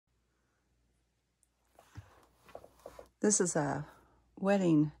This is a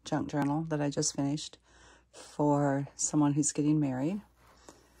wedding junk journal that I just finished for someone who's getting married.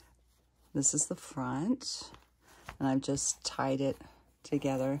 This is the front, and I've just tied it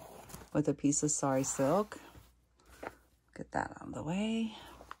together with a piece of sari silk. Get that out of the way.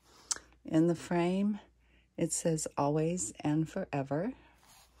 In the frame, it says always and forever.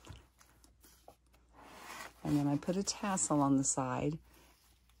 And then I put a tassel on the side.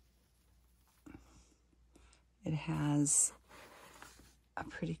 It has a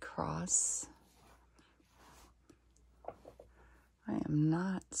pretty cross. I am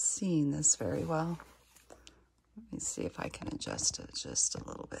not seeing this very well. Let me see if I can adjust it just a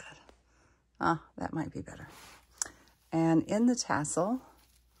little bit. Ah, that might be better. And in the tassel,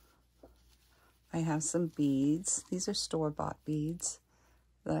 I have some beads. These are store-bought beads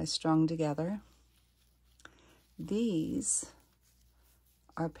that I strung together. These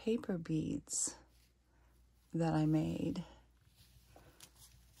are paper beads that I made.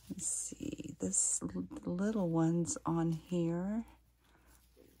 Let's see, this little one's on here.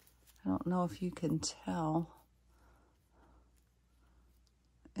 I don't know if you can tell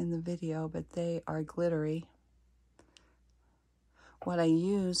in the video, but they are glittery. What I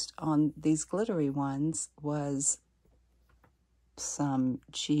used on these glittery ones was some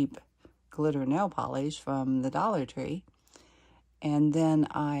cheap glitter nail polish from the Dollar Tree. And then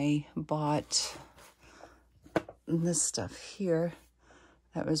I bought this stuff here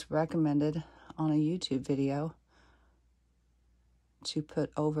that was recommended on a YouTube video to put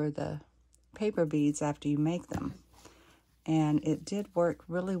over the paper beads after you make them. And it did work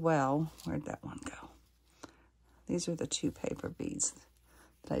really well. Where'd that one go? These are the two paper beads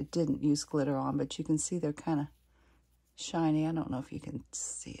that I didn't use glitter on, but you can see they're kind of shiny. I don't know if you can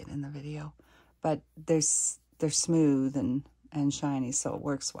see it in the video, but they're smooth and shiny, so it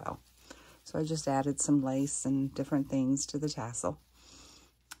works well. So I just added some lace and different things to the tassel.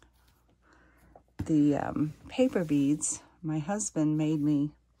 The paper beads, my husband made me.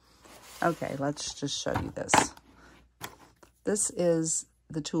 Okay, let's just show you this. This is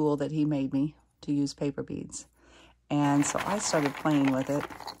the tool that he made me to use paper beads. And so I started playing with it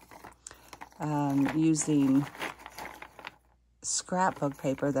using scrapbook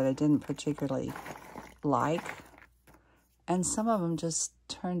paper that I didn't particularly like. And some of them just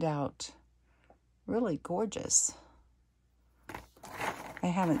turned out really gorgeous. I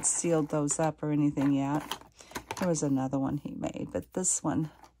haven't sealed those up or anything yet. There was another one he made, but this one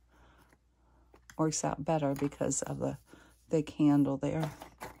works out better because of the thick handle there.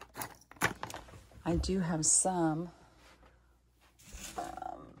 I do have some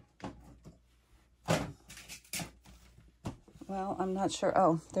well, I'm not sure.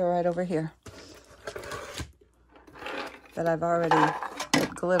 Oh, they're right over here. That I've already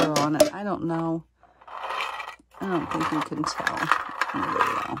put glitter on it. I don't know. I don't think you can tell in the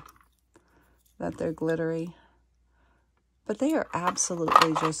video that they're glittery. But they are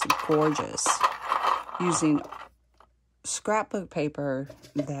absolutely just gorgeous. Using scrapbook paper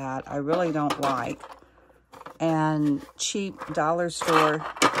that I really don't like and cheap dollar store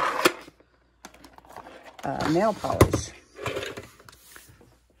nail polish.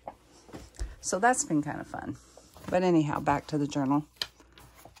 So that's been kind of fun. But anyhow, back to the journal.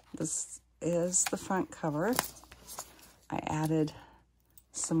 This is the front cover. I added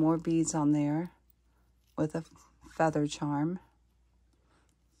some more beads on there with a feather charm.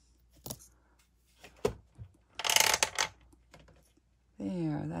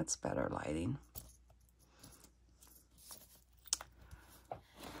 There, that's better lighting.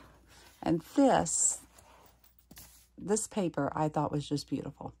 And this paper I thought was just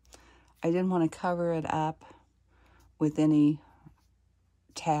beautiful. I didn't want to cover it up with any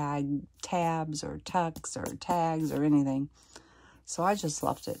tabs or tucks or tags or anything. So I just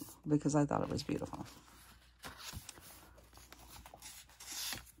left it because I thought it was beautiful.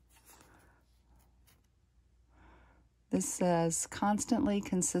 This says, constantly,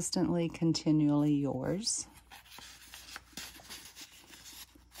 consistently, continually yours.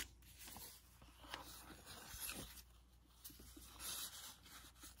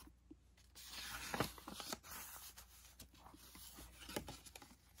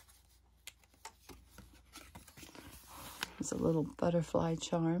 There's a little butterfly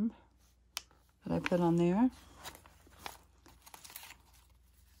charm that I put on there.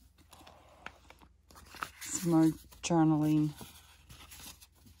 Some more journaling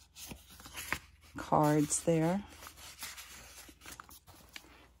cards there.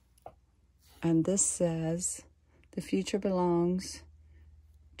 And this says, the future belongs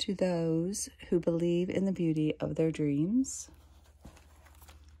to those who believe in the beauty of their dreams.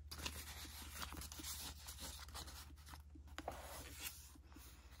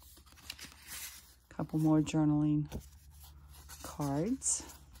 couple more journaling cards.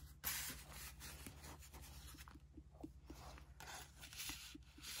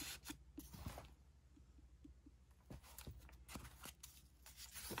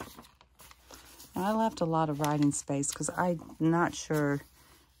 I left a lot of writing space because I'm not sure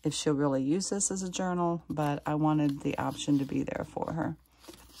if she'll really use this as a journal, but I wanted the option to be there for her.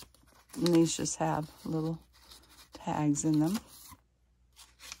 And these just have little tags in them.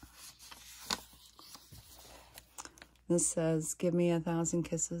 This says, give me 1,000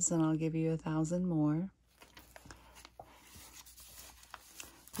 kisses and I'll give you 1,000 more.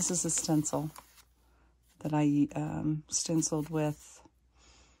 This is a stencil that I stenciled with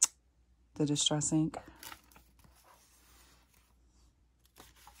the Distress ink.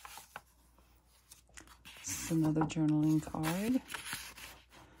 This is another journaling card.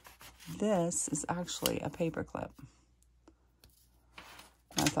 This is actually a paper clip.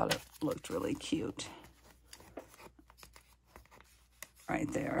 I thought it looked really cute.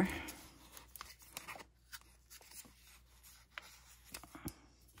 Right there.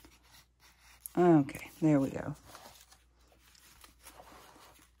 Okay, there we go.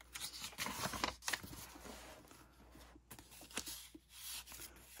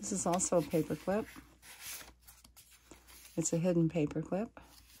 This is also a paper clip. It's a hidden paper clip.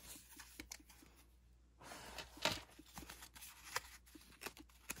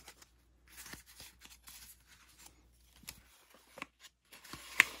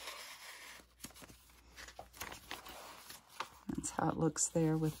 That's how it looks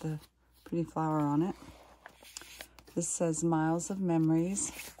there with the pretty flower on it. This says Miles of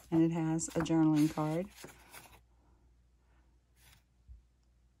Memories, and it has a journaling card.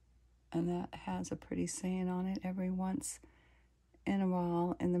 And that has a pretty saying on it. Every once in a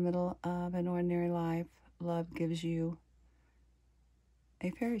while, in the middle of an ordinary life, love gives you a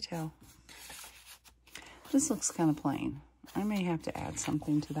fairy tale. This looks kind of plain. I may have to add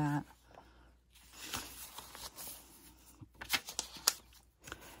something to that.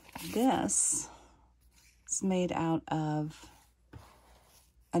 This is made out of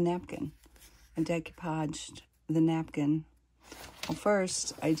a napkin. I decoupaged the napkin. Well,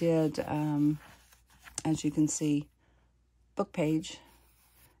 first I did, as you can see, book page,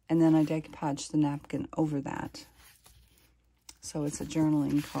 and then I decoupaged the napkin over that. So it's a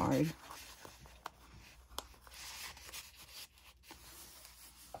journaling card.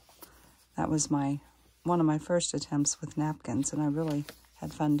 That was one of my first attempts with napkins, and I really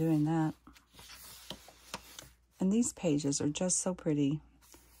had fun doing that. And these pages are just so pretty,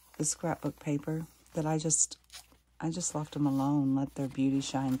 the scrapbook paper, that I just left them alone, let their beauty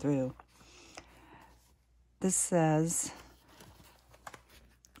shine through. This says,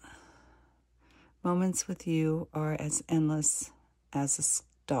 moments with you are as endless as the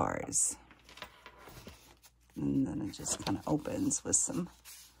stars. And then it just kind of opens with some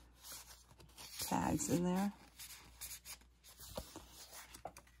tags in there.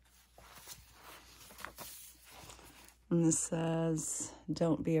 And this says,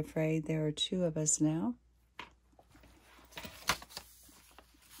 don't be afraid, there are 2 of us now.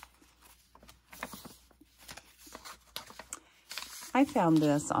 I found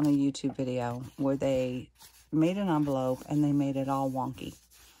this on a YouTube video where they made an envelope and they made it all wonky.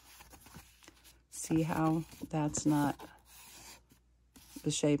 See how that's not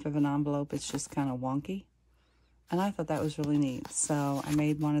the shape of an envelope, it's just kind of wonky? And I thought that was really neat. So I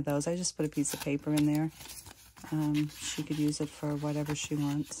made one of those. I just put a piece of paper in there. She could use it for whatever she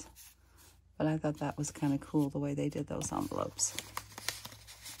wants. But I thought that was kind of cool the way they did those envelopes.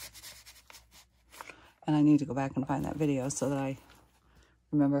 And I need to go back and find that video so that I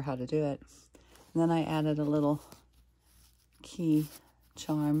remember how to do it. And then I added a little key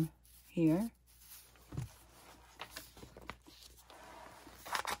charm here.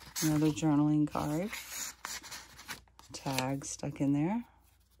 Another journaling card. Tag stuck in there.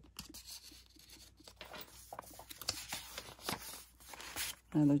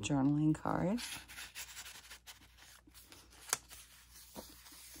 Another journaling card.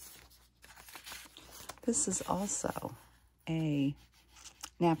 This is also a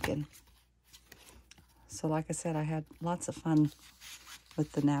napkin. So like I said, I had lots of fun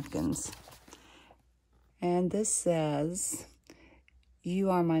with the napkins. And this says, you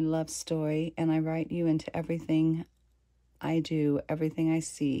are my love story, and I write you into everything I do, everything I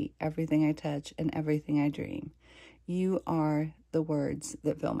see, everything I touch, and everything I dream. You are the words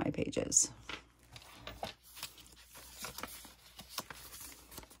that fill my pages.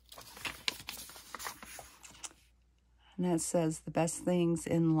 And that says, the best things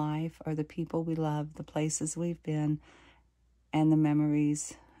in life are the people we love, the places we've been, and the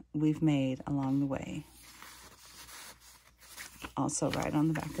memories we've made along the way. Also, right on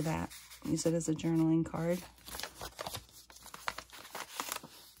the back of that, use it as a journaling card.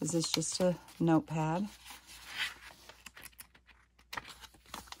 This is just a notepad.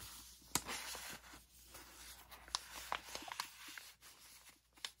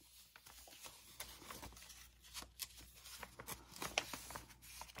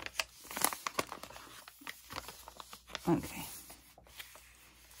 Okay.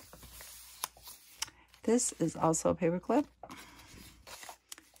 This is also a paper clip.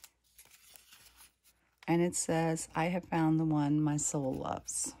 And it says, I have found the one my soul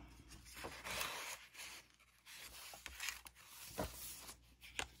loves.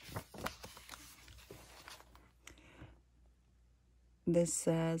 This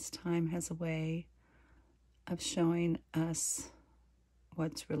says, time has a way of showing us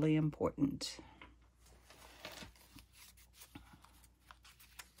what's really important.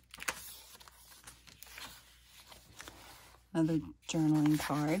 Another journaling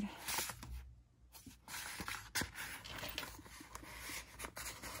card.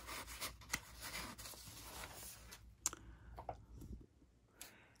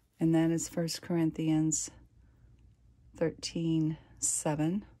 And that is 1 Corinthians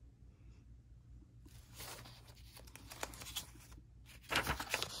 13:7.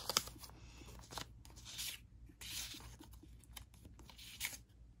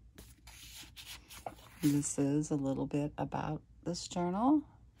 This is a little bit about this journal.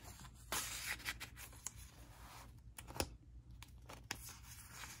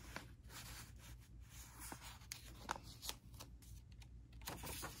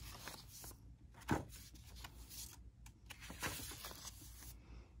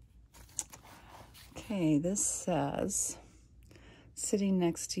 Okay, this says, sitting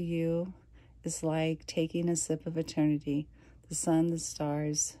next to you is like taking a sip of eternity. The sun, the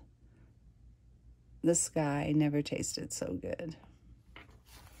stars, the sky never tasted so good.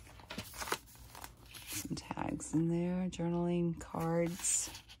 Some tags in there, journaling cards,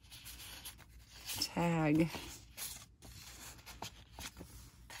 tag.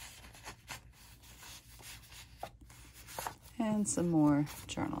 And some more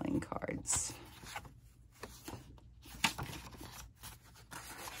journaling cards.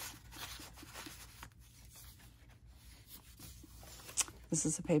 This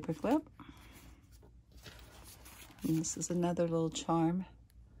is a paper clip. And this is another little charm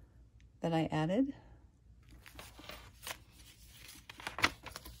that I added.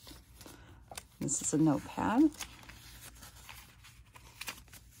 This is a notepad.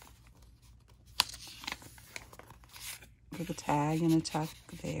 With a tag and a tuck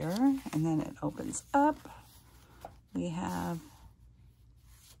there. And then it opens up. We have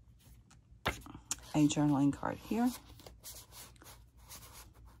a journaling card here.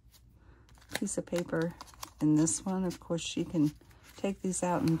 Piece of paper in this one. Of course, she can take these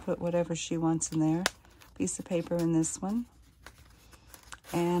out and put whatever she wants in there. Piece of paper in this one.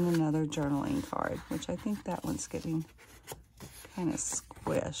 And another journaling card, which I think that one's getting kind of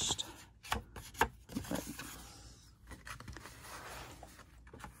squished. But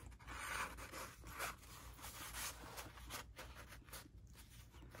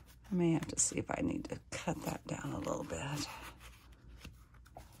I may have to see if I need to cut that down a little bit.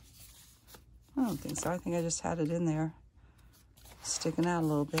 I don't think so. I think I just had it in there sticking out a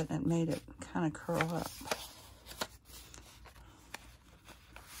little bit and it made it kind of curl up.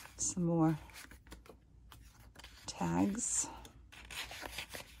 Some more tags.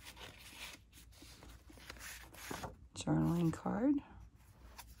 Journaling card.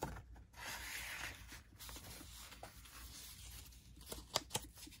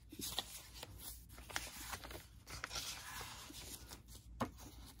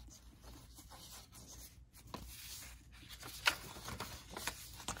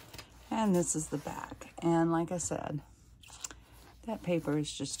 And this is the back. And like I said, that paper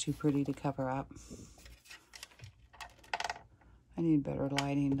is just too pretty to cover up. I need better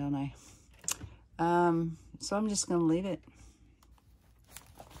lighting, don't I? So I'm just going to leave it.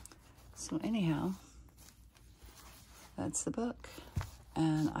 So anyhow, that's the book.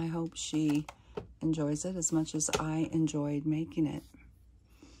 And I hope she enjoys it as much as I enjoyed making it.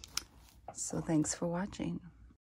 So thanks for watching.